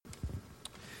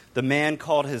The man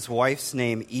called his wife's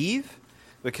name Eve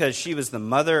because she was the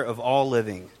mother of all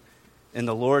living. And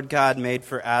the Lord God made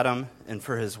for Adam and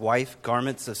for his wife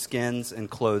garments of skins and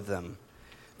clothed them.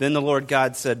 Then the Lord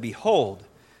God said, Behold,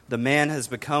 the man has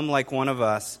become like one of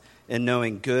us in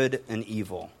knowing good and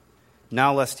evil.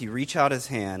 Now lest he reach out his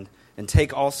hand and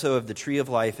take also of the tree of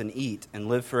life and eat and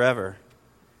live forever.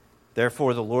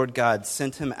 Therefore the Lord God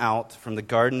sent him out from the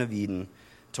Garden of Eden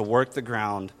to work the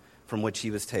ground from which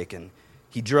he was taken.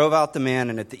 He drove out the man,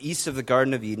 and at the east of the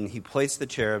Garden of Eden he placed the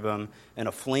cherubim and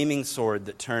a flaming sword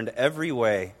that turned every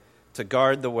way to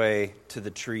guard the way to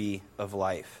the tree of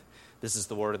life. This is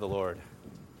the word of the Lord.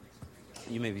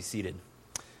 You may be seated.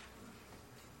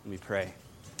 Let me pray.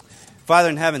 Father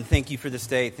in heaven, thank you for this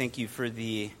day. Thank you for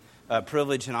the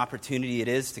privilege and opportunity it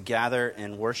is to gather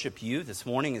and worship you this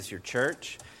morning as your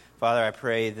church. Father, I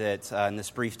pray that in this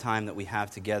brief time that we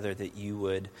have together, that you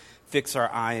would fix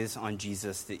our eyes on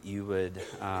Jesus, that you would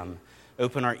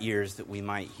open our ears that we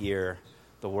might hear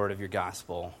the word of your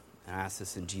gospel. And I ask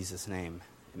this in Jesus' name.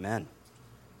 Amen.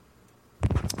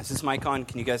 Is this mic on?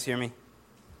 Can you guys hear me?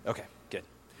 Okay, good.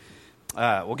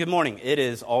 Well, good morning. It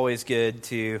is always good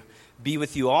to be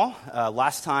with you all.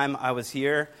 Last time I was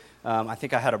here, I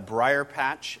think I had a briar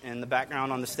patch in the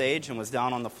background on the stage and was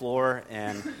down on the floor,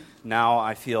 and now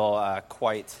I feel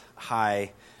quite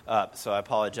high up, so I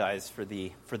apologize for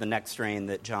the neck strain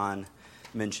that John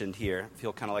mentioned here. I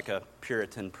feel kind of like a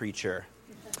Puritan preacher.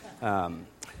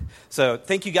 So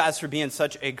thank you guys for being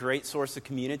such a great source of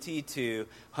community to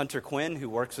Hunter Quinn, who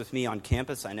works with me on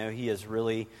campus. I know he has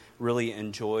really, really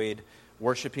enjoyed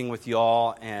worshiping with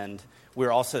y'all, and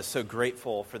we're also so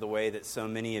grateful for the way that so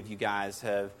many of you guys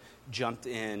have jumped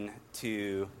in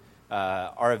to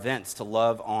our events to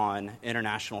love on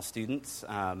international students.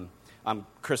 I'm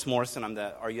Chris Morrison. I'm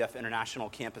the RUF International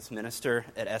Campus Minister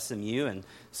at SMU. And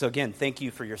so again, thank you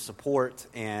for your support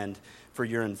and for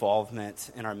your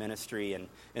involvement in our ministry.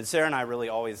 And Sarah and I really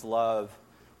always love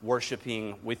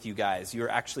worshiping with you guys. You're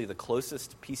actually the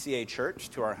closest PCA church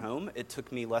to our home. It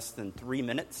took me less than 3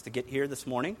 minutes to get here this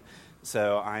morning.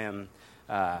 So I am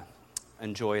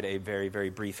enjoyed a very,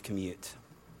 very brief commute.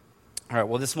 All right,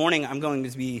 well, this morning I'm going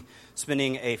to be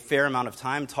spending a fair amount of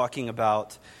time talking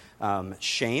about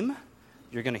shame.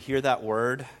 You're going to hear that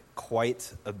word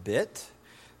quite a bit.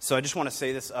 So I just want to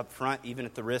say this up front, even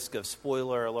at the risk of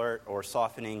spoiler alert or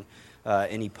softening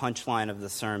any punchline of the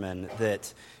sermon,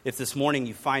 that if this morning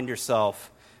you find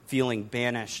yourself feeling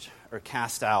banished or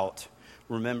cast out,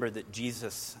 remember that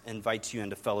Jesus invites you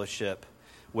into fellowship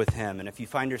with him. And if you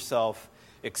find yourself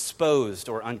exposed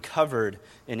or uncovered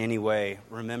in any way,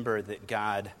 remember that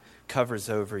God covers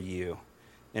over you.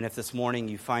 And if this morning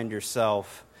you find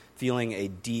yourself feeling a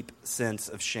deep sense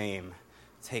of shame,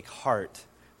 take heart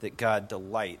that God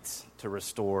delights to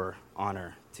restore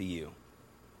honor to you.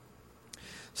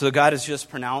 So God has just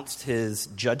pronounced his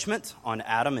judgment on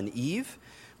Adam and Eve.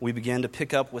 We begin to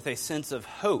pick up with a sense of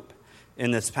hope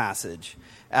in this passage.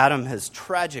 Adam has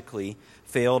tragically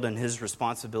failed in his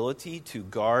responsibility to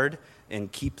guard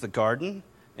and keep the garden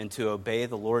and to obey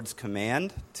the Lord's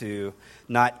command to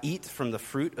not eat from the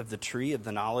fruit of the tree of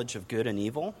the knowledge of good and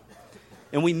evil.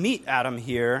 And we meet Adam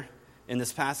here in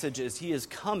this passage as he is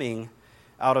coming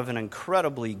out of an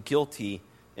incredibly guilty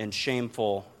and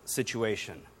shameful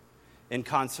situation. In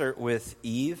concert with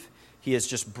Eve, he has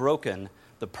just broken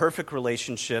the perfect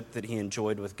relationship that he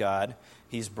enjoyed with God.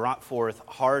 He's brought forth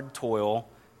hard toil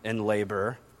and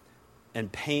labor and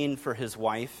pain for his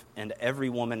wife and every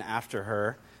woman after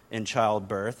her in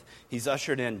childbirth. He's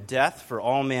ushered in death for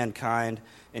all mankind,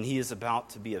 and he is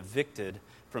about to be evicted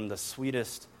from the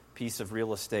sweetest piece of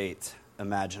real estate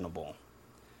imaginable.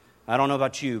 I don't know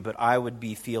about you, but I would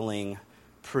be feeling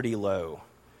pretty low.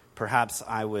 Perhaps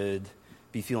I would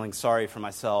be feeling sorry for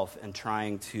myself and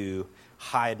trying to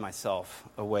hide myself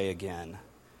away again.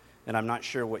 And I'm not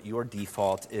sure what your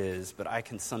default is, but I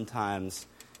can sometimes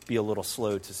be a little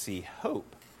slow to see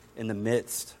hope in the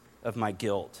midst of my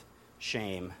guilt,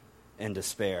 shame, and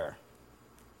despair.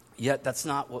 Yet that's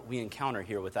not what we encounter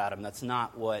here with Adam. That's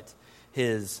not what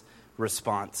his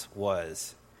response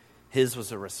was. His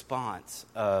was a response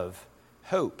of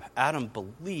hope. Adam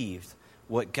believed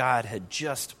what God had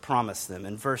just promised them.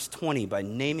 In verse 20, by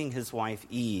naming his wife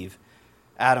Eve,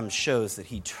 Adam shows that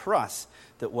he trusts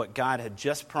that what God had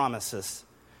just promised us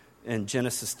in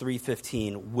Genesis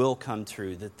 3:15 will come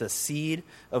true, that the seed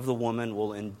of the woman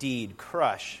will indeed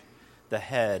crush the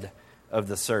head of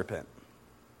the serpent.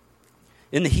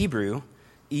 In the Hebrew,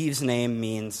 Eve's name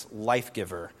means life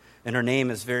giver, and her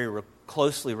name is very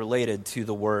closely related to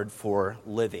the word for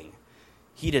living.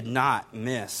 He did not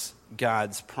miss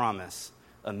God's promise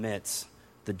amidst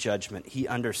the judgment. He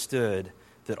understood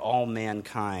that all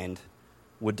mankind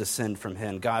would descend from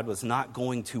him. God was not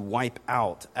going to wipe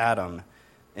out Adam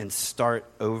and start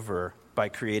over by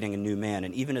creating a new man.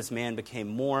 And even as man became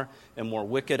more and more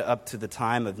wicked up to the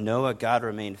time of Noah, God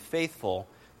remained faithful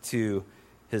to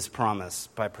his promise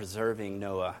by preserving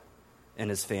Noah and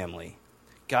his family.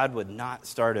 God would not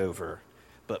start over,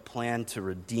 but planned to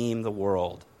redeem the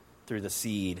world through the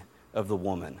seed of the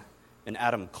woman. And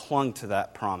Adam clung to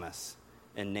that promise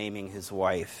in naming his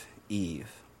wife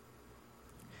Eve.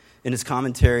 In his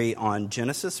commentary on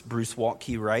Genesis, Bruce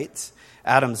Waltke writes,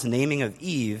 Adam's naming of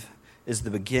Eve is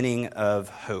the beginning of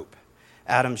hope.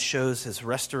 Adam shows his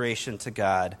restoration to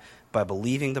God by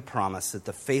believing the promise that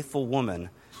the faithful woman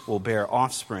will bear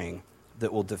offspring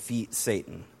that will defeat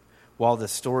Satan. While the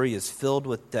story is filled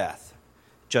with death,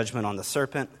 judgment on the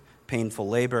serpent, painful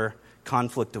labor,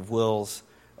 conflict of wills,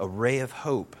 a ray of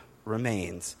hope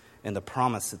remains in the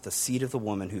promise that the seed of the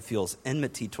woman who feels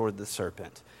enmity toward the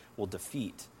serpent will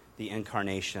defeat the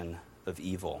incarnation of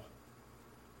evil.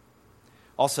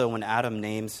 Also, when Adam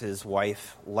names his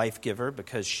wife Life-Giver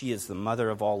because she is the mother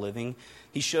of all living,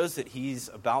 he shows that he's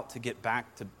about to get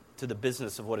back to the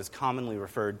business of what is commonly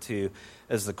referred to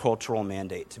as the cultural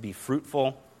mandate, to be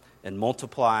fruitful and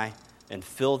multiply and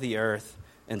fill the earth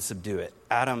and subdue it.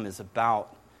 Adam is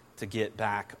about to get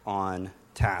back on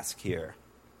task here.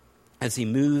 As he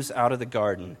moves out of the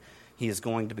garden, he is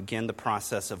going to begin the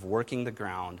process of working the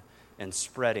ground and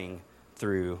spreading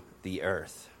through the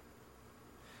earth.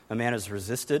 A man has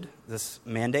resisted this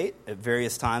mandate at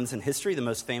various times in history, the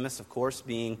most famous, of course,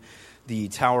 being the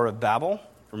Tower of Babel.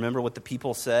 Remember what the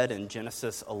people said in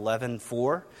Genesis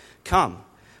 11:4? Come,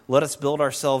 let us build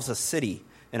ourselves a city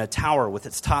and a tower with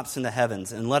its tops in the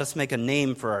heavens, and let us make a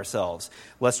name for ourselves,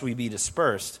 lest we be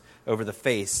dispersed over the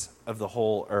face of the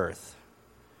whole earth.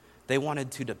 They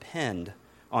wanted to depend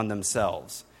on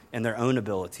themselves and their own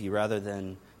ability rather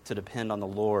than to depend on the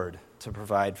Lord to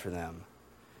provide for them.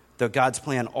 Though God's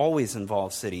plan always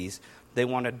involves cities, they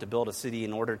wanted to build a city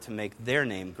in order to make their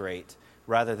name great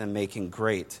rather than making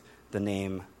great the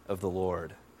name of the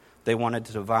Lord. They wanted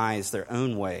to devise their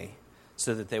own way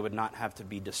so that they would not have to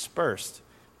be dispersed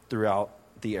throughout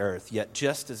the earth. Yet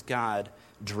just as God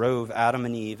drove Adam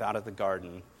and Eve out of the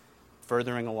garden,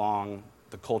 furthering along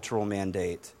the cultural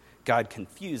mandate, God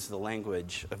confused the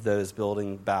language of those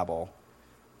building Babel,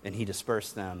 and he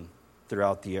dispersed them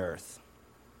throughout the earth.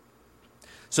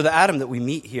 So the Adam that we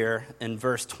meet here in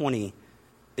verse 20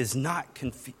 is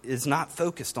not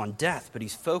focused on death, but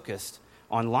he's focused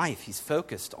on life. He's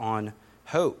focused on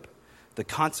hope. The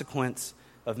consequence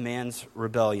of man's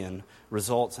rebellion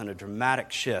results in a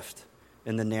dramatic shift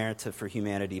in the narrative for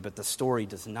humanity, but the story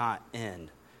does not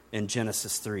end in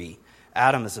Genesis 3.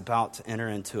 Adam is about to enter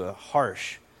into a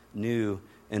harsh new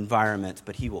environment,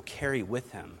 but he will carry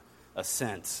with him a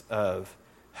sense of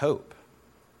hope.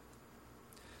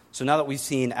 So now that we've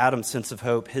seen Adam's sense of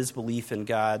hope, his belief in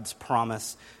God's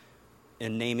promise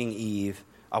in naming Eve,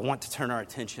 I want to turn our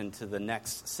attention to the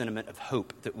next sentiment of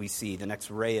hope that we see, the next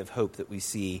ray of hope that we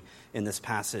see in this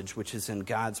passage, which is in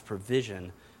God's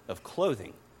provision of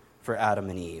clothing for Adam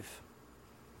and Eve.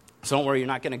 So don't worry, you're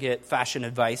not going to get fashion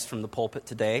advice from the pulpit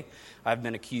today. I've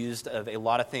been accused of a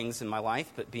lot of things in my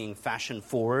life, but being fashion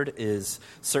forward is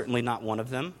certainly not one of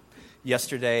them.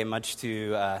 Yesterday, much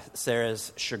to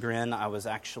Sarah's chagrin, I was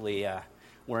actually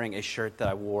wearing a shirt that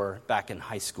I wore back in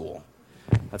high school.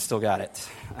 I've still got it.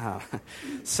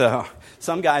 So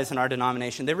some guys in our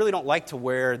denomination, they really don't like to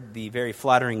wear the very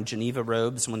flattering Geneva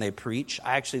robes when they preach.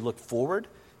 I actually look forward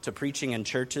to preaching in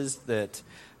churches that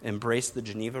embrace the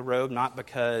Geneva robe, not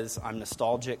because I'm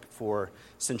nostalgic for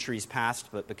centuries past,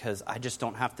 but because I just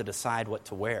don't have to decide what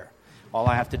to wear. All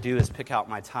I have to do is pick out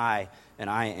my tie, and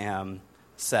I am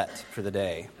set for the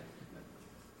day.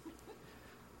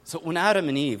 So when Adam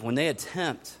and Eve, when they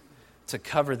attempt to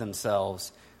cover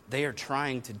themselves, they are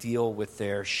trying to deal with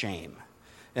their shame.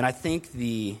 And I think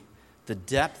the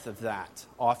depth of that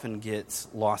often gets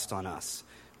lost on us,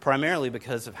 primarily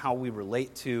because of how we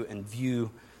relate to and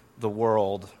view the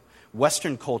world.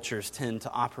 Western cultures tend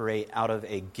to operate out of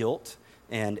a guilt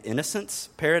and innocence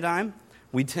paradigm.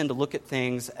 We tend to look at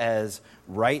things as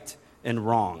right and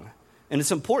wrong. And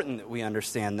it's important that we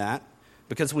understand that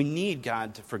because we need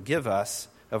God to forgive us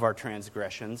of our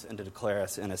transgressions and to declare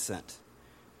us innocent.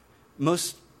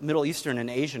 Most Middle Eastern and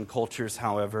Asian cultures,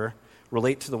 however,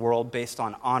 relate to the world based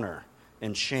on honor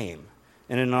and shame.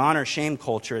 And in an honor-shame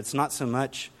culture, it's not so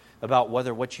much about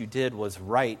whether what you did was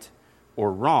right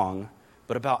or wrong,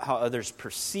 but about how others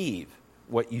perceive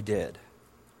what you did.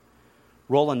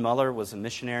 Roland Muller was a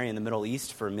missionary in the Middle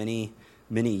East for many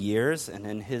years, and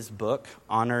in his book,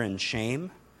 Honor and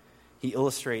Shame, he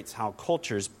illustrates how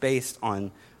cultures based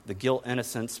on the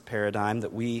guilt-innocence paradigm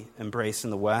that we embrace in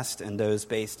the West and those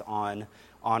based on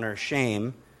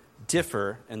honor-shame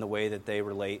differ in the way that they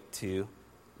relate to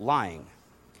lying.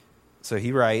 So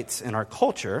he writes, in our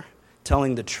culture,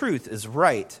 telling the truth is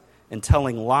right and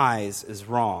telling lies is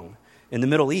wrong. In the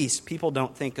Middle East, people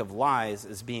don't think of lies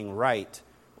as being right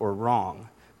or wrong.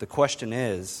 The question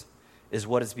is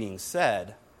what is being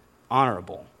said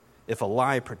honorable? If a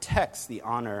lie protects the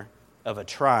honor of a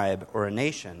tribe or a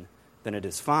nation, then it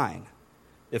is fine.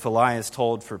 If a lie is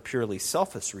told for purely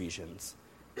selfish reasons,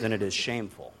 then it is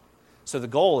shameful. So the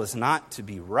goal is not to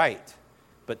be right,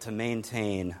 but to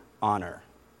maintain honor.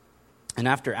 And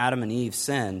after Adam and Eve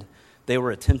sinned, they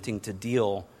were attempting to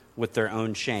deal with their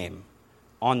own shame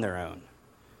on their own.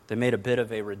 They made a bit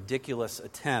of a ridiculous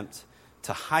attempt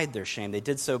to hide their shame. They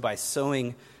did so by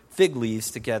sewing fig leaves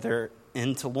together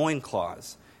into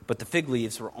loincloths, but the fig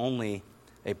leaves were only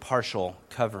a partial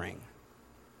covering.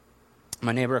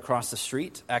 My neighbor across the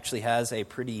street actually has a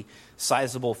pretty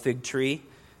sizable fig tree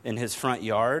in his front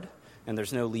yard, and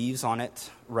there's no leaves on it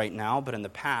right now, but in the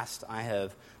past I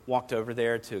have walked over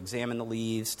there to examine the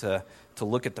leaves, to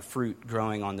look at the fruit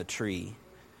growing on the tree.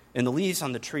 And the leaves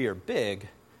on the tree are big,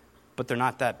 but they're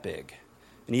not that big.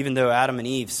 And even though Adam and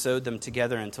Eve sewed them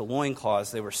together into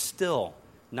loincloths, they were still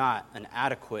not an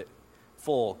adequate,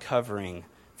 full covering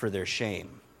for their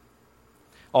shame.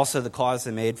 Also, the cloths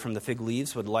they made from the fig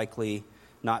leaves would likely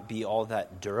not be all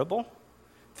that durable.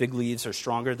 Fig leaves are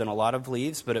stronger than a lot of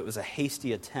leaves, but it was a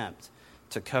hasty attempt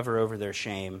to cover over their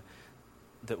shame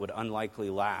that would unlikely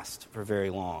last for very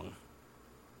long.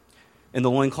 And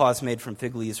the loincloths made from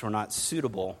fig leaves were not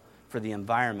suitable for the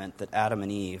environment that Adam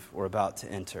and Eve were about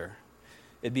to enter.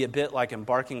 It'd be a bit like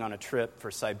embarking on a trip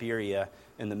for Siberia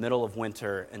in the middle of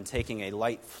winter and taking a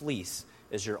light fleece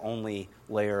as your only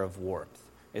layer of warmth.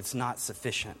 It's not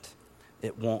sufficient.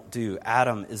 It won't do.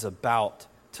 Adam is about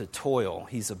to toil.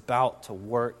 He's about to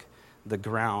work the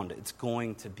ground. It's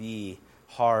going to be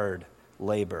hard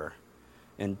labor.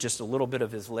 And just a little bit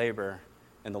of his labor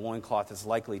and the loincloth is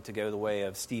likely to go the way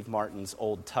of Steve Martin's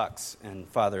old tux in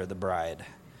Father of the Bride.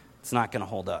 It's not going to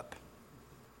hold up.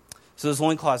 So those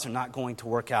loincloths are not going to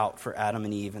work out for Adam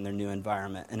and Eve in their new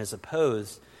environment. And as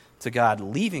opposed to God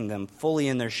leaving them fully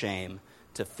in their shame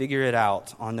to figure it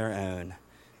out on their own,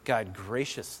 God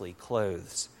graciously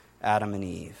clothes Adam and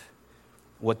Eve.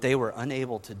 What they were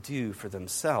unable to do for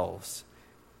themselves,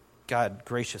 God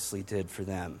graciously did for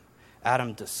them.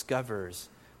 Adam discovers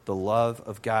the love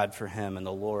of God for him and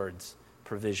the Lord's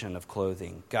provision of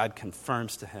clothing. God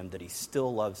confirms to him that he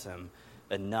still loves him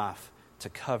enough to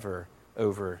cover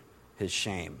over his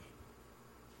shame.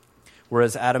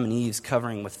 Whereas Adam and Eve's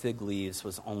covering with fig leaves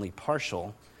was only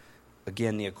partial,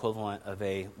 again, the equivalent of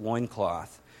a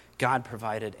loincloth, God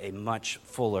provided a much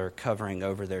fuller covering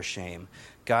over their shame.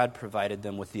 God provided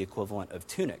them with the equivalent of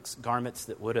tunics, garments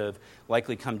that would have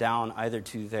likely come down either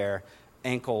to their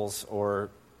ankles or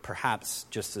perhaps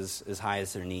just as high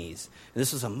as their knees. And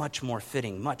this was a much more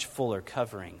fitting, much fuller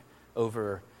covering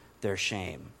over their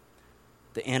shame.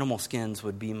 The animal skins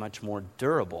would be much more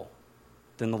durable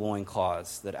than the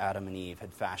loincloths that Adam and Eve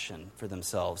had fashioned for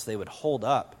themselves. They would hold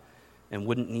up and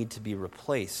wouldn't need to be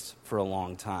replaced for a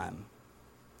long time.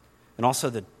 And also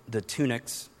the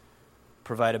tunics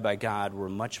provided by God were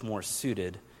much more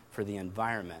suited for the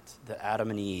environment that Adam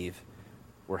and Eve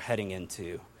were heading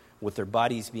into. With their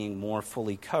bodies being more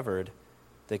fully covered,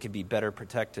 they could be better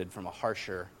protected from a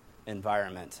harsher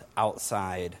environment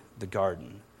outside the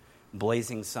garden.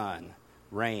 Blazing sun,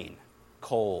 rain,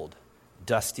 cold,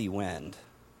 dusty wind.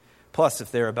 Plus,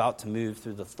 if they're about to move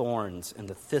through the thorns and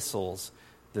the thistles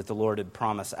that the Lord had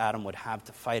promised Adam would have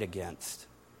to fight against,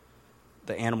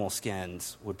 the animal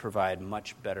skins would provide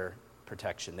much better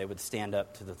protection. They would stand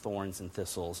up to the thorns and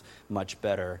thistles much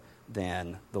better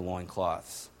than the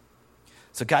loincloths.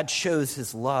 So God shows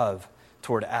his love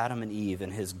toward Adam and Eve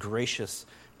in his gracious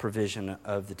provision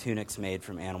of the tunics made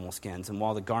from animal skins. And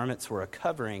while the garments were a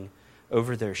covering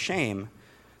over their shame,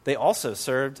 they also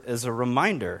served as a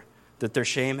reminder that their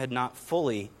shame had not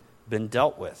fully been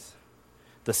dealt with.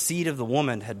 The seed of the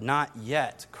woman had not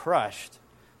yet crushed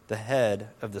the head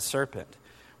of the serpent.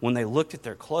 When they looked at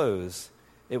their clothes,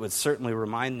 it would certainly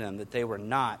remind them that they were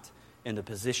not in the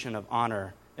position of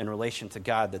honor in relation to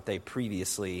God that they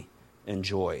previously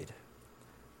enjoyed.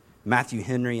 Matthew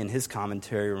Henry in his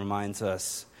commentary reminds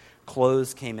us,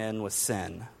 clothes came in with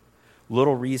sin.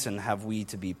 Little reason have we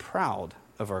to be proud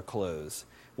of our clothes,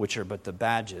 which are but the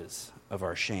badges of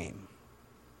our shame.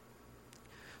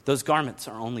 Those garments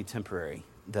are only temporary,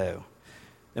 though.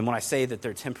 And when I say that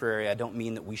they're temporary, I don't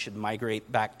mean that we should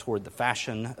migrate back toward the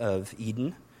fashion of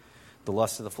Eden. the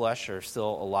lusts of the flesh are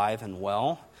still alive and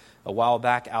well. A while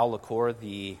back, Al LaCour,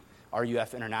 the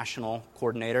RUF International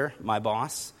coordinator, my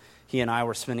boss, he and I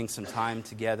were spending some time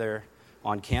together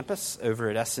on campus over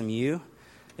at SMU,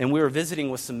 and we were visiting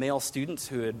with some male students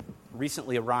who had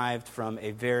recently arrived from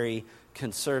a very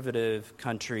conservative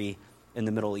country in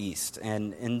the Middle East.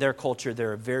 And in their culture,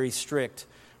 there are very strict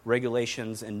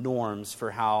regulations and norms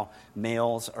for how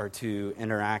males are to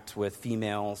interact with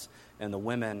females, and the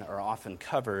women are often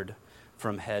covered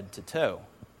from head to toe.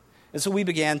 And so we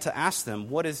began to ask them,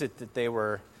 what is it that they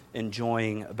were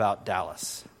enjoying about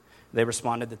Dallas? They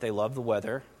responded that they loved the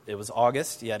weather. It was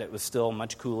August, yet it was still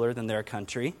much cooler than their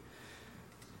country.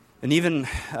 And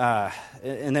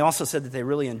they also said that they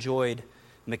really enjoyed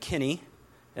McKinney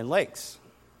and lakes.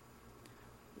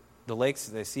 The lakes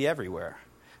they see everywhere.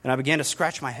 And I began to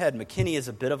scratch my head. McKinney is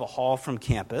a bit of a haul from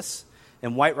campus,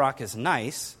 and White Rock is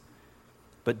nice,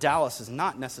 but Dallas is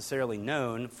not necessarily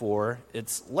known for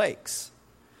its lakes.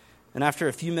 And after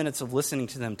a few minutes of listening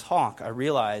to them talk, I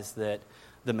realized that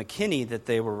the McKinney that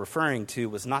they were referring to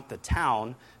was not the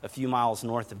town a few miles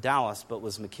north of Dallas, but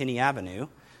was McKinney Avenue.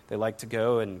 They like to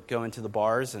go into the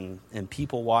bars and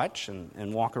people watch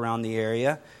and walk around the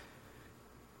area.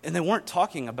 And they weren't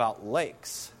talking about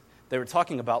lakes. They were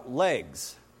talking about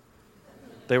legs.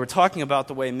 They were talking about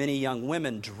the way many young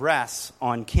women dress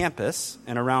on campus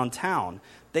and around town.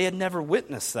 They had never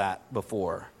witnessed that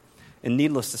before. And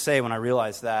needless to say, when I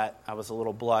realized that, I was a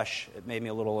little blush. It made me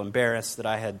a little embarrassed that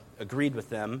I had agreed with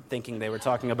them, thinking they were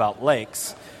talking about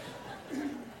lakes.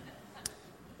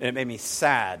 And it made me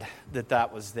sad that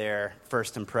that was their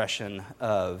first impression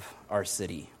of our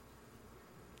city.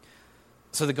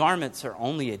 So the garments are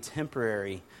only a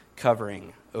temporary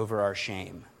covering over our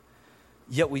shame.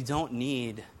 Yet we don't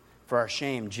need for our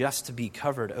shame just to be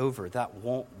covered over. That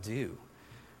won't do.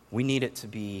 We need it to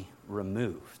be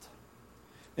removed.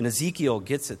 And Ezekiel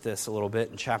gets at this a little bit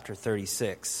in chapter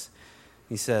 36.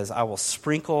 He says, I will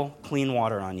sprinkle clean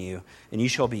water on you, and you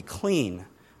shall be clean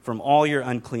from all your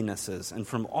uncleannesses, and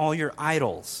from all your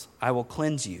idols I will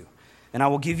cleanse you. And I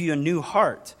will give you a new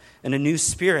heart, and a new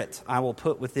spirit I will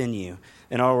put within you.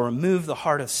 And I will remove the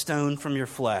heart of stone from your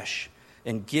flesh,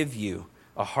 and give you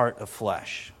a heart of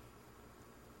flesh.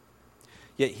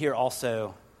 Yet here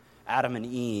also, Adam and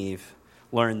Eve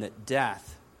learn that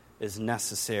death is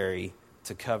necessary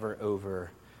to cover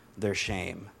over their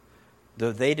shame.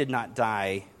 Though they did not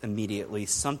die immediately,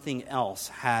 something else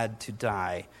had to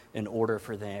die in order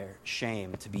for their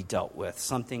shame to be dealt with,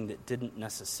 something that didn't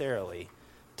necessarily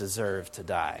deserve to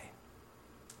die.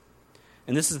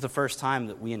 And this is the first time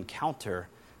that we encounter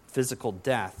physical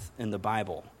death in the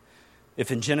Bible. If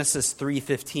in Genesis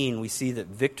 3:15 we see that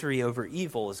victory over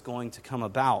evil is going to come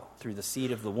about through the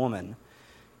seed of the woman,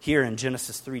 here in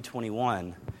Genesis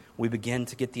 3:21 we begin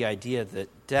to get the idea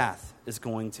that death is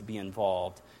going to be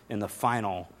involved in the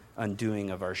final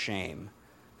undoing of our shame,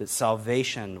 that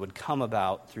salvation would come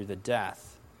about through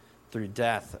death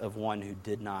of one who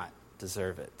did not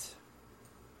deserve it.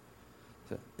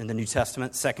 In the New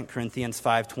Testament, 2 Corinthians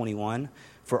 5:21,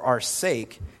 for our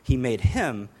sake he made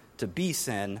him to be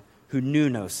sin who knew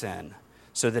no sin,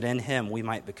 so that in him we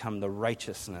might become the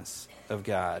righteousness of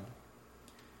God.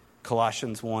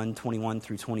 Colossians 1:21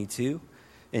 through 22,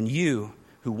 and you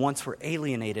who once were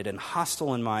alienated and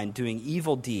hostile in mind, doing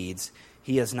evil deeds,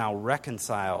 he is now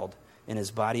reconciled in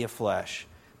his body of flesh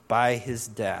by his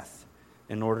death,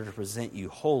 in order to present you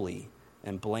holy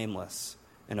and blameless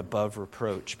and above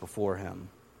reproach before him.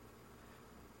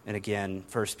 And again,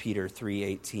 1 Peter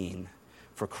 3:18,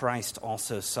 for Christ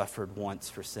also suffered once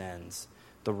for sins,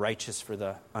 the righteous for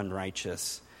the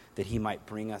unrighteous, that he might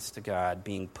bring us to God,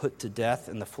 being put to death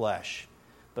in the flesh,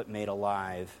 but made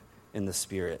alive in the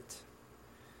Spirit.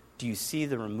 Do you see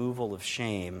the removal of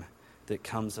shame that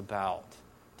comes about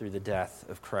through the death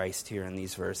of Christ here in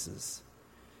these verses?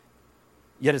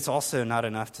 Yet it's also not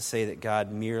enough to say that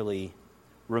God merely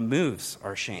removes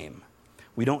our shame.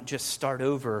 We don't just start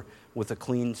over with a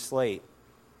clean slate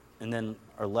and then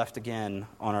are left again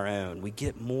on our own. We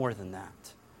get more than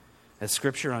that. As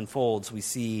Scripture unfolds, we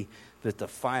see that the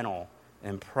final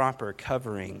and proper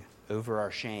covering over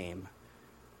our shame,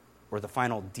 or the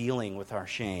final dealing with our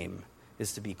shame,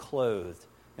 is to be clothed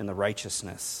in the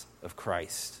righteousness of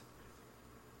Christ.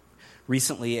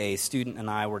 Recently, a student and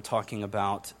I were talking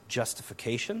about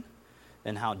justification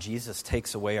and how Jesus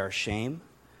takes away our shame.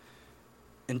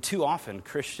 And too often,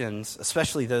 Christians,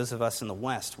 especially those of us in the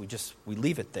West, we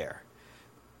leave it there.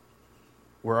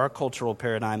 Where our cultural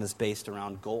paradigm is based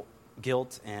around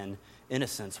guilt and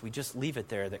innocence, we just leave it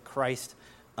there, that Christ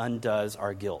undoes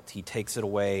our guilt. He takes it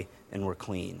away and we're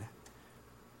clean.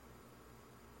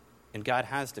 And God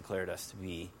has declared us to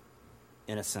be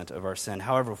innocent of our sin.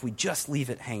 However, if we just leave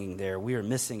it hanging there, we are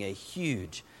missing a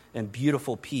huge and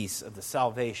beautiful piece of the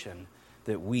salvation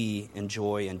that we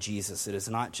enjoy in Jesus. It is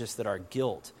not just that our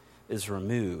guilt is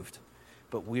removed,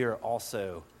 but we are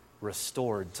also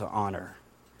restored to honor.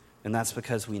 And that's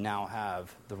because we now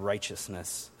have the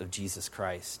righteousness of Jesus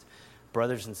Christ.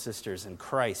 Brothers and sisters, in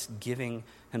Christ giving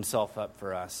himself up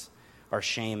for us, our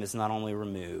shame is not only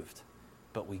removed,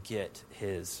 but we get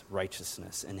his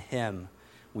righteousness. In him,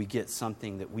 we get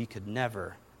something that we could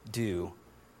never do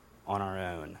on our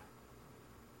own.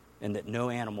 And that no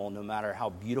animal, no matter how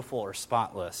beautiful or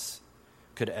spotless,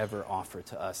 could ever offer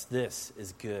to us. This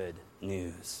is good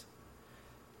news.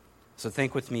 So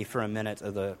think with me for a minute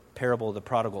of the parable of the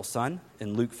prodigal son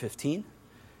in Luke 15.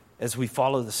 As we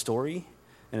follow the story,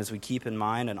 and as we keep in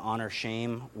mind an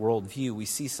honor-shame worldview, we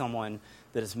see someone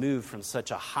that has moved from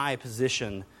such a high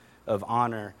position of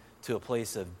honor to a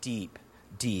place of deep,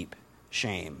 deep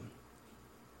shame.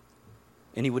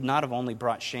 And he would not have only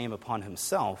brought shame upon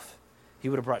himself, he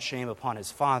would have brought shame upon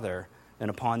his father and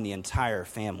upon the entire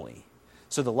family.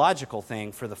 So the logical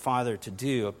thing for the father to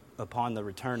do upon the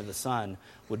return of the son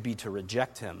would be to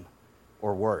reject him,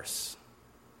 or worse.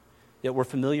 Yet we're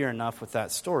familiar enough with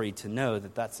that story to know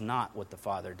that that's not what the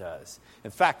father does.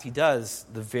 In fact, he does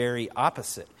the very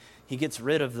opposite. He gets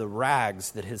rid of the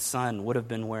rags that his son would have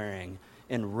been wearing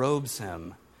and robes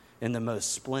him in the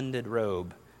most splendid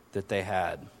robe that they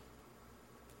had.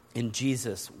 In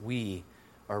Jesus, we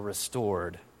are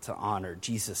restored to honor.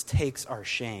 Jesus takes our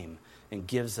shame and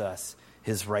gives us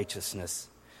his righteousness.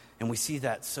 And we see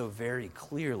that so very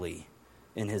clearly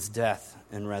in his death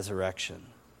and resurrection.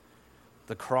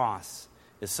 The cross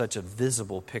is such a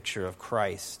visible picture of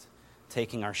Christ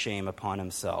taking our shame upon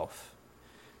himself.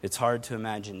 It's hard to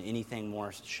imagine anything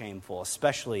more shameful,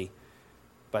 especially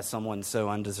by someone so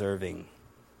undeserving,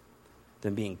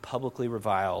 than being publicly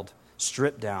reviled,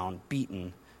 stripped down,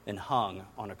 beaten, and hung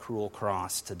on a cruel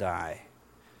cross to die.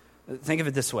 Think of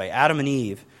it this way. Adam and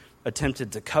Eve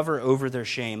attempted to cover over their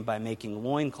shame by making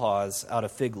loincloths out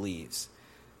of fig leaves.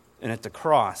 And at the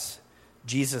cross,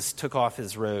 Jesus took off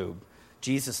his robe.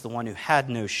 Jesus, the one who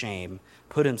had no shame,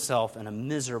 put himself in a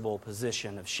miserable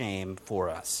position of shame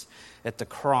for us. At the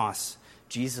cross,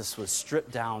 Jesus was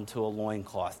stripped down to a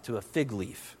loincloth, to a fig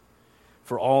leaf,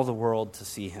 for all the world to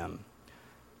see him,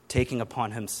 taking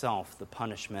upon himself the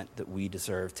punishment that we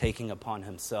deserve, taking upon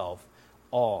himself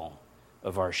all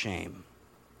of our shame.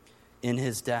 In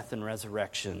his death and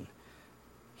resurrection,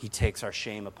 he takes our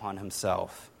shame upon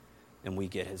himself, and we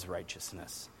get his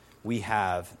righteousness. We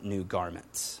have new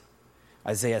garments.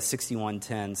 Isaiah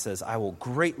 61:10 says, I will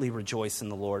greatly rejoice in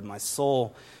the Lord. My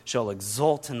soul shall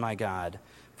exult in my God,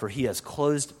 for he has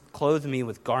clothed me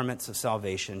with garments of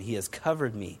salvation. He has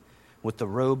covered me with the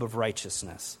robe of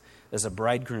righteousness, as a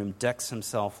bridegroom decks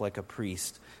himself like a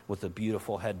priest with a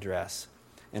beautiful headdress,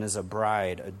 and as a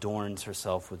bride adorns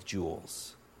herself with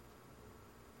jewels.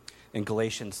 In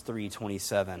Galatians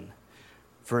 3:27,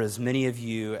 for as many of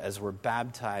you as were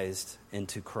baptized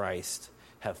into Christ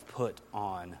have put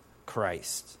on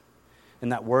Christ.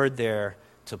 And that word there,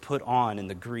 to put on in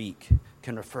the Greek,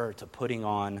 can refer to putting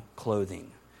on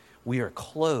clothing. We are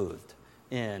clothed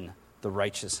in the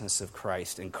righteousness of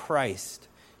Christ. In Christ,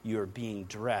 you are being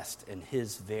dressed in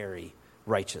his very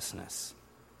righteousness.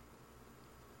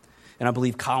 And I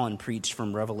believe Colin preached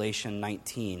from Revelation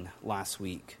 19 last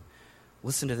week.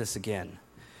 Listen to this again.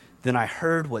 Then I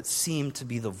heard what seemed to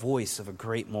be the voice of a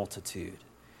great multitude,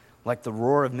 like the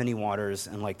roar of many waters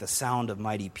and like the sound of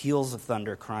mighty peals of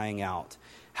thunder, crying out,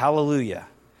 Hallelujah!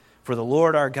 For the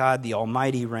Lord our God, the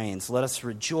Almighty, reigns. Let us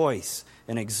rejoice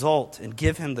and exult and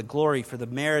give him the glory, for the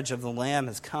marriage of the Lamb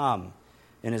has come,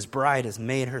 and his bride has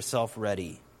made herself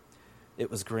ready. It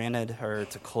was granted her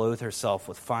to clothe herself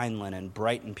with fine linen,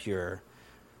 bright and pure,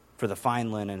 for the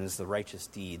fine linen is the righteous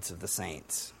deeds of the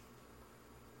saints.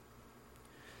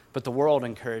 But the world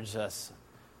encourages us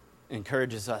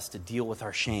to deal with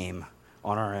our shame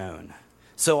on our own.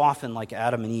 So often, like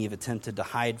Adam and Eve attempted to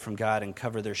hide from God and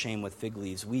cover their shame with fig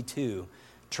leaves, we too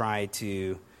try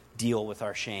to deal with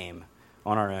our shame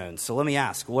on our own. So let me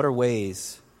ask, what are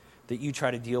ways that you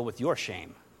try to deal with your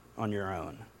shame on your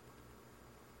own?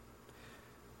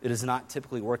 It does not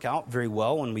typically work out very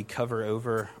well when we cover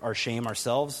over our shame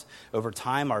ourselves. Over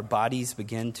time, our bodies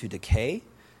begin to decay,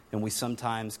 and we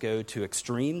sometimes go to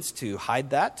extremes to hide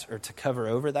that or to cover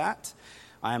over that.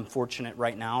 I am fortunate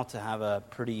right now to have a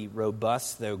pretty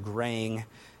robust, though graying,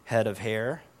 head of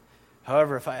hair.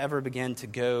 However, if I ever begin to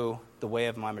go the way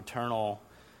of my maternal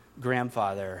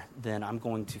grandfather, then I'm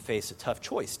going to face a tough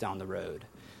choice down the road.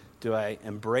 Do I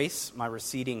embrace my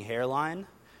receding hairline,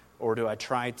 or do I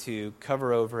try to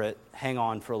cover over it, hang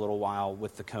on for a little while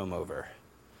with the comb over?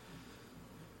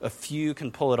 A few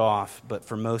can pull it off, but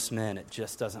for most men, it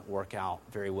just doesn't work out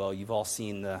very well. You've all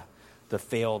seen the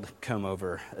failed comb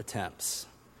over attempts.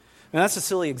 Now, that's a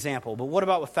silly example, but what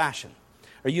about with fashion?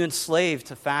 Are you enslaved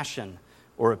to fashion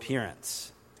or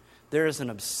appearance? There is an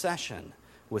obsession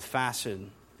with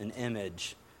fashion and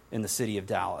image in the city of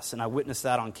Dallas, and I witnessed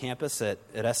that on campus at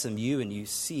SMU, and you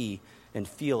see and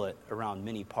feel it around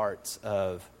many parts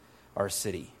of our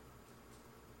city.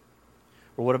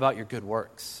 Or what about your good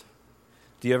works?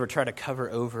 Do you ever try to cover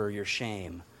over your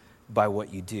shame by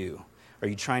what you do? Are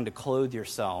you trying to clothe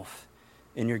yourself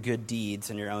in your good deeds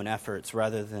and your own efforts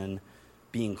rather than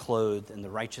being clothed in the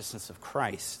righteousness of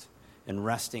Christ and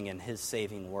resting in his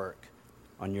saving work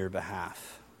on your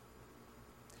behalf?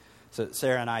 So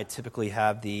Sarah and I typically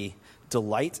have the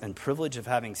delight and privilege of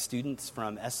having students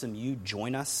from SMU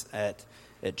join us at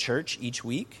church each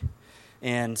week.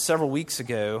 And several weeks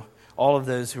ago, all of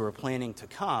those who were planning to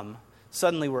come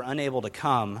suddenly were unable to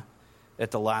come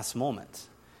at the last moment.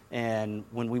 And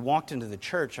when we walked into the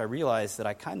church, I realized that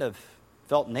I kind of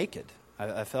felt naked.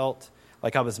 I felt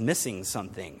like I was missing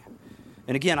something.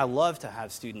 And again, I love to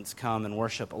have students come and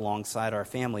worship alongside our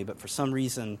family, but for some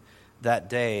reason that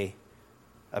day,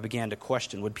 I began to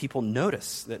question, would people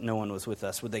notice that no one was with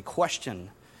us? Would they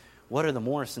question, what are the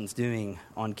Morrisons doing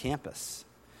on campus?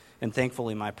 And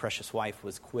thankfully, my precious wife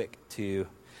was quick to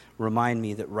remind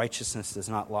me that righteousness does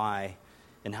not lie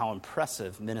in how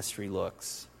impressive ministry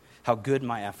looks, how good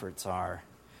my efforts are.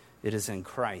 It is in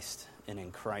Christ and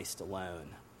in Christ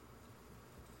alone.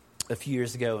 A few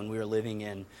years ago, when we were living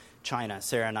in China,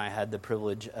 Sarah and I had the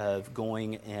privilege of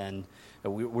going and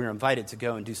we were invited to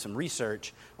go and do some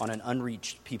research on an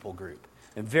unreached people group.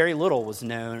 And very little was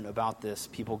known about this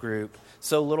people group,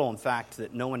 so little, in fact,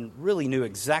 that no one really knew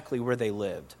exactly where they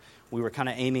lived. We were kind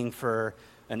of aiming for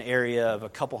an area of a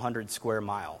couple hundred square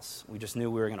miles. We just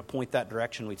knew we were going to point that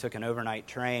direction. We took an overnight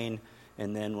train,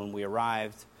 and then when we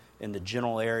arrived in the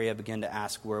general area, began to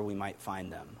ask where we might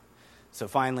find them. So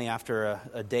finally, after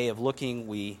a day of looking,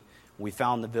 we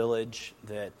found the village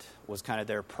that was kind of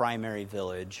their primary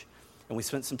village, and we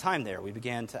spent some time there. We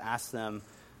began to ask them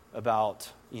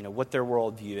about, what their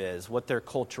worldview is, what their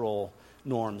cultural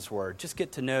norms were, just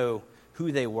get to know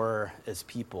who they were as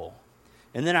people.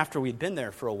 And then after we'd been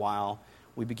there for a while,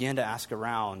 we began to ask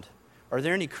around, are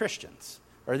there any Christians?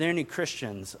 Are there any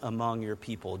Christians among your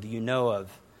people? Do you know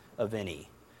of any?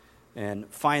 And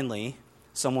finally,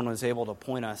 someone was able to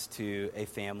point us to a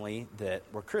family that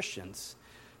were Christians.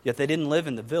 Yet they didn't live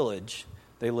in the village.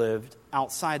 They lived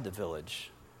outside the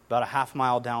village. About a half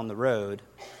mile down the road,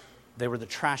 they were the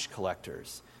trash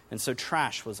collectors. And so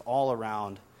trash was all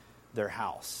around their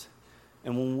house.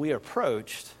 And when we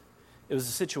approached, it was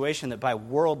a situation that by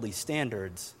worldly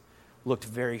standards looked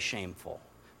very shameful.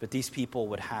 But these people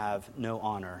would have no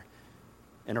honor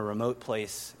in a remote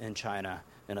place in China,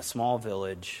 in a small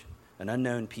village, an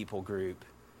unknown people group,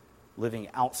 living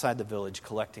outside the village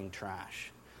collecting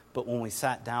trash. But when we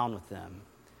sat down with them,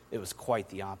 it was quite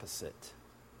the opposite.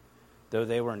 Though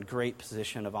they were in great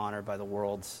position of honor by the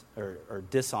world's, or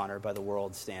dishonor by the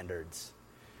world's standards,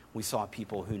 we saw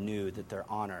people who knew that their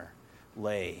honor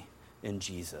lay in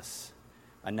Jesus.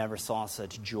 I never saw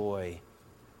such joy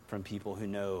from people who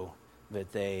know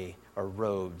that they are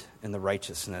robed in the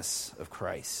righteousness of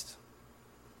Christ.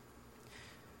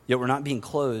 Yet we're not being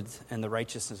clothed in the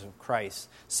righteousness of Christ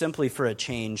simply for a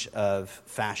change of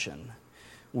fashion.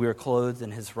 We are clothed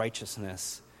in his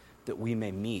righteousness that we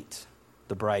may meet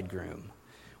the bridegroom.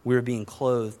 We are being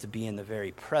clothed to be in the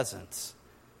very presence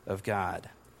of God.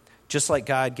 Just like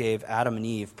God gave Adam and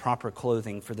Eve proper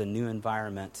clothing for the new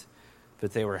environment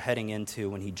that they were heading into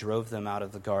when he drove them out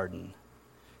of the garden,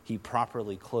 he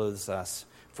properly clothes us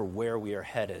for where we are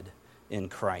headed in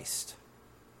Christ.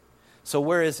 So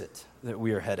where is it that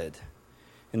we are headed?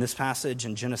 In this passage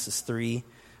in Genesis 3,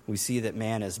 we see that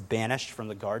man is banished from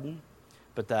the garden,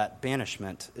 but that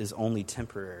banishment is only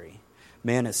temporary.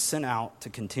 Man is sent out to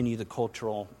continue the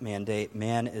cultural mandate.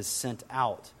 Man is sent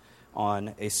out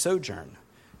on a sojourn.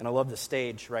 And I love the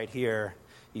stage right here.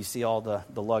 You see all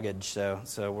the luggage.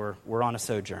 So we're on a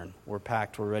sojourn. We're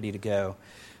packed. We're ready to go.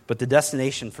 But the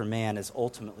destination for man is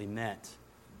ultimately meant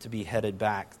to be headed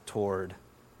back toward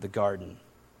the garden.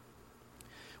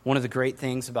 One of the great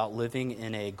things about living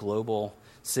in a global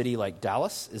city like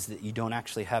Dallas is that you don't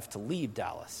actually have to leave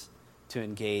Dallas to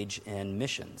engage in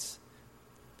missions.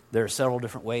 There are several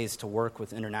different ways to work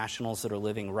with internationals that are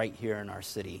living right here in our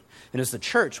city. And as the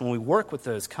church, when we work with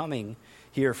those coming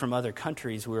here from other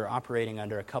countries, we are operating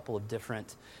under a couple of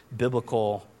different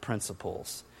biblical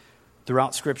principles.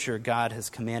 Throughout Scripture, God has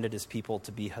commanded his people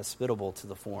to be hospitable to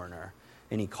the foreigner,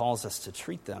 and he calls us to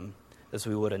treat them as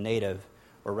we would a native,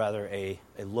 or rather a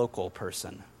local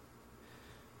person.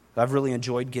 I've really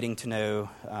enjoyed getting to know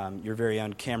your very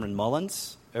own Cameron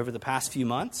Mullins over the past few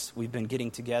months. We've been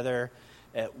getting together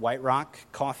at White Rock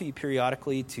Coffee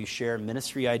periodically to share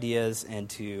ministry ideas and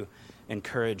to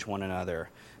encourage one another.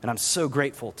 And I'm so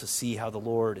grateful to see how the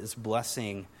Lord is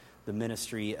blessing the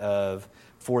ministry of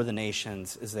For the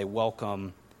Nations as they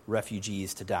welcome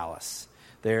refugees to Dallas.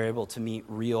 They're able to meet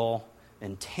real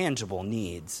and tangible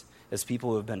needs as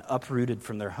people who have been uprooted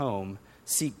from their home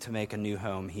seek to make a new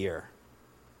home here.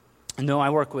 And though I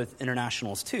work with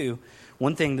internationals too,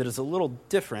 one thing that is a little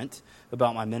different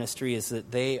about my ministry is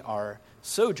that they are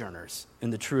sojourners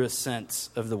in the truest sense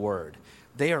of the word.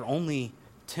 They are only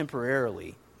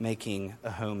temporarily making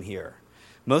a home here.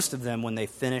 Most of them, when they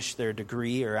finish their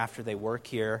degree or after they work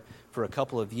here for a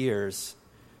couple of years,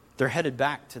 they're headed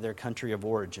back to their country of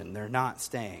origin. They're not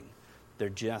staying. They're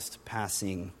just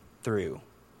passing through.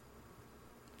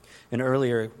 And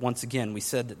earlier, once again, we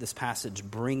said that this passage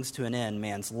brings to an end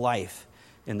man's life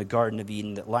in the Garden of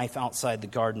Eden, that life outside the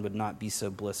garden would not be so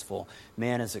blissful.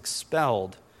 Man is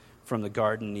expelled from the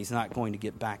garden. He's not going to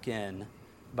get back in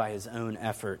by his own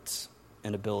efforts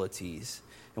and abilities.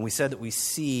 And we said that we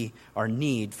see our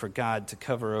need for God to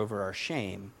cover over our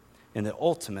shame, and that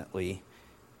ultimately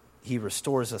he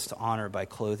restores us to honor by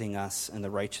clothing us in the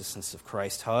righteousness of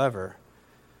Christ. However,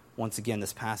 once again,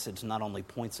 this passage not only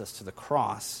points us to the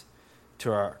cross,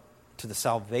 to the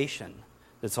salvation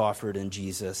that's offered in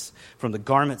Jesus, from the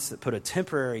garments that put a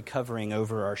temporary covering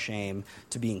over our shame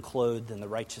to being clothed in the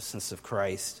righteousness of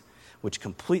Christ, which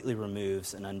completely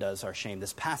removes and undoes our shame.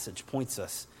 This passage points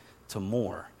us to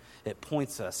more. It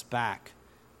points us back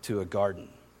to a garden.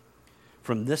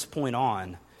 From this point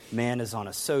on, man is on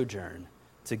a sojourn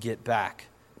to get back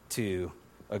to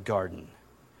a garden.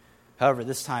 However,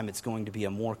 this time it's going to be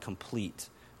a more complete,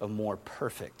 a more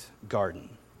perfect garden.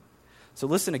 So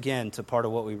listen again to part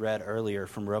of what we read earlier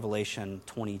from Revelation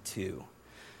 22.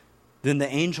 Then the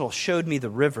angel showed me the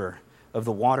river of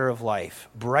the water of life,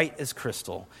 bright as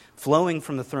crystal, flowing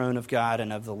from the throne of God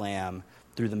and of the Lamb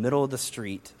through the middle of the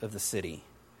street of the city.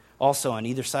 Also, on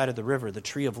either side of the river, the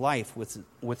tree of life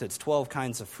with its 12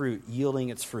 kinds of fruit, yielding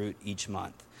its fruit each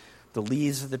month. The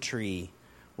leaves of the tree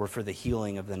were for the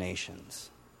healing of the nations.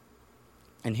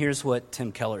 And here's what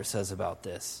Tim Keller says about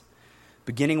this.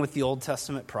 Beginning with the Old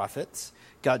Testament prophets,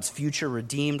 God's future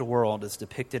redeemed world is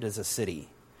depicted as a city.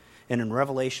 And in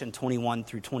Revelation 21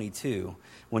 through 22,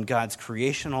 when God's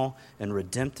creational and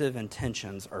redemptive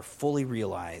intentions are fully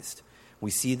realized,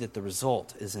 we see that the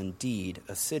result is indeed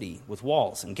a city with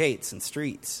walls and gates and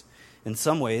streets. In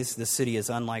some ways, this city is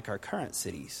unlike our current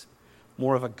cities,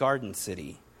 more of a garden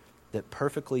city that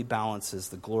perfectly balances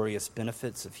the glorious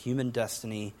benefits of human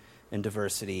destiny and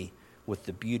diversity with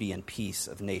the beauty and peace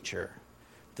of nature.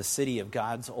 The city of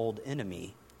God's old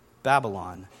enemy,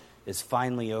 Babylon, is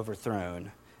finally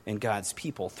overthrown, and God's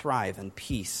people thrive in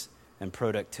peace and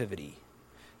productivity.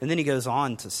 And then he goes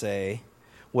on to say,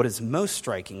 what is most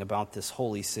striking about this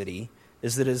holy city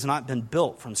is that it has not been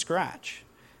built from scratch.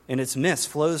 And its mist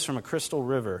flows from a crystal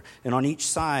river, and on each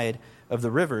side of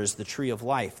the river is the tree of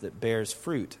life that bears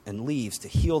fruit and leaves to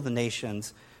heal the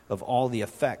nations of all the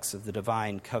effects of the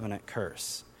divine covenant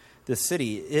curse. This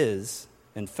city is,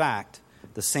 in fact,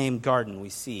 the same garden we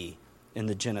see in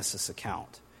the Genesis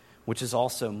account, which is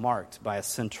also marked by a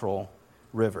central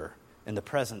river in the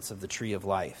presence of the tree of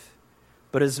life.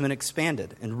 But it has been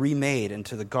expanded and remade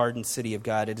into the garden city of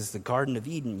God. It is the Garden of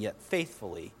Eden, yet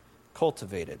faithfully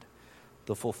cultivated,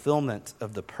 the fulfillment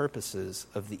of the purposes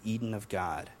of the Eden of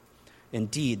God.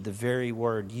 Indeed, the very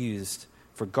word used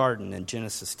for garden in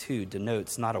Genesis 2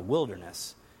 denotes not a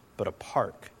wilderness, but a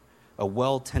park, a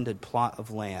well-tended plot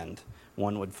of land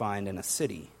one would find in a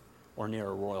city or near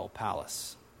a royal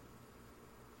palace.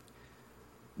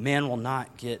 Man will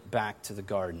not get back to the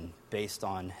garden based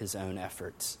on his own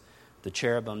efforts. The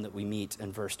cherubim that we meet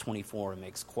in verse 24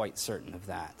 makes quite certain of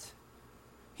that.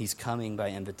 He's coming by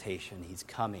invitation. He's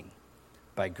coming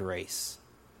by grace.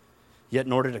 Yet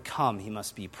in order to come, he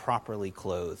must be properly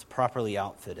clothed, properly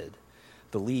outfitted.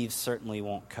 The leaves certainly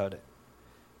won't cut it.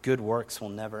 Good works will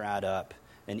never add up,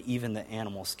 and even the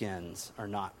animal skins are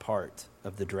not part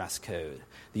of the dress code.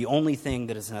 The only thing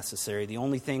that is necessary, the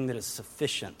only thing that is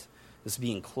sufficient, is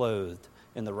being clothed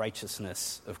in the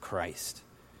righteousness of Christ.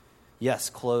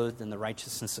 Yes, clothed in the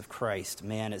righteousness of Christ,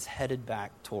 man is headed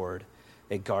back toward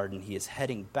a garden. He is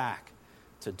heading back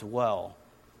to dwell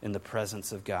in the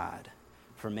presence of God,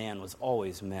 for man was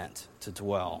always meant to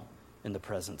dwell in the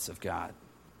presence of God.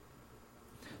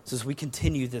 So as we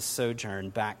continue this sojourn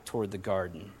back toward the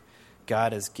garden,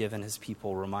 God has given his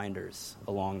people reminders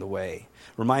along the way,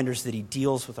 reminders that he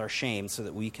deals with our shame so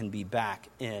that we can be back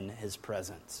in his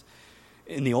presence.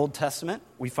 In the Old Testament,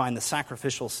 we find the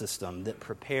sacrificial system that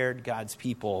prepared God's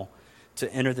people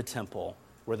to enter the temple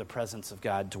where the presence of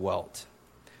God dwelt.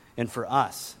 And for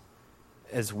us,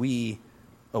 as we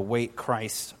await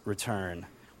Christ's return,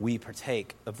 we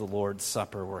partake of the Lord's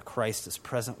Supper where Christ is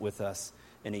present with us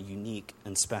in a unique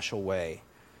and special way.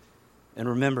 And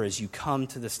remember, as you come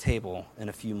to this table in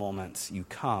a few moments, you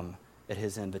come at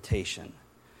his invitation.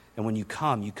 And when you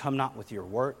come not with your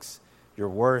works, your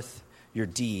worth, your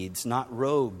deeds, not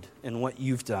robed in what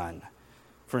you've done.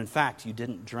 For in fact, you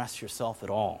didn't dress yourself at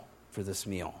all for this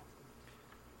meal.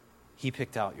 He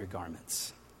picked out your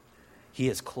garments. He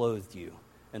has clothed you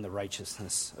in the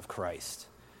righteousness of Christ.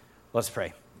 Let's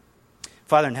pray.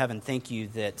 Father in heaven, thank you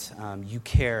that you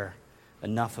care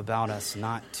enough about us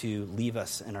not to leave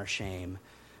us in our shame,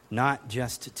 not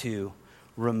just to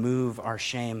remove our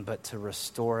shame, but to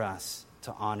restore us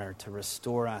to honor, to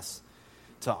restore us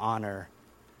to honor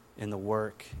in the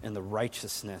work and the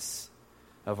righteousness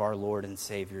of our Lord and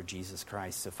Savior, Jesus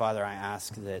Christ. So, Father, I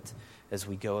ask that as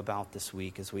we go about this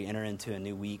week, as we enter into a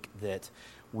new week, that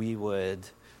we would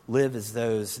live as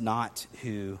those not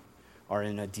who are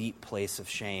in a deep place of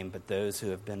shame, but those who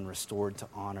have been restored to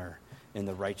honor in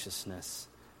the righteousness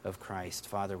of Christ.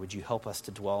 Father, would you help us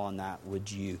to dwell on that? Would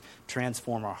you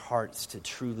transform our hearts to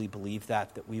truly believe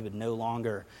that we would no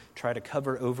longer try to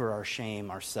cover over our shame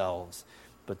ourselves,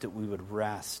 but that we would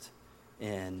rest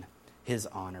in his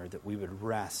honor, that we would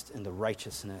rest in the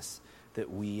righteousness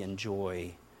that we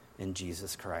enjoy in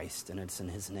Jesus Christ. And it's in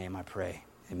his name I pray.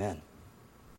 Amen.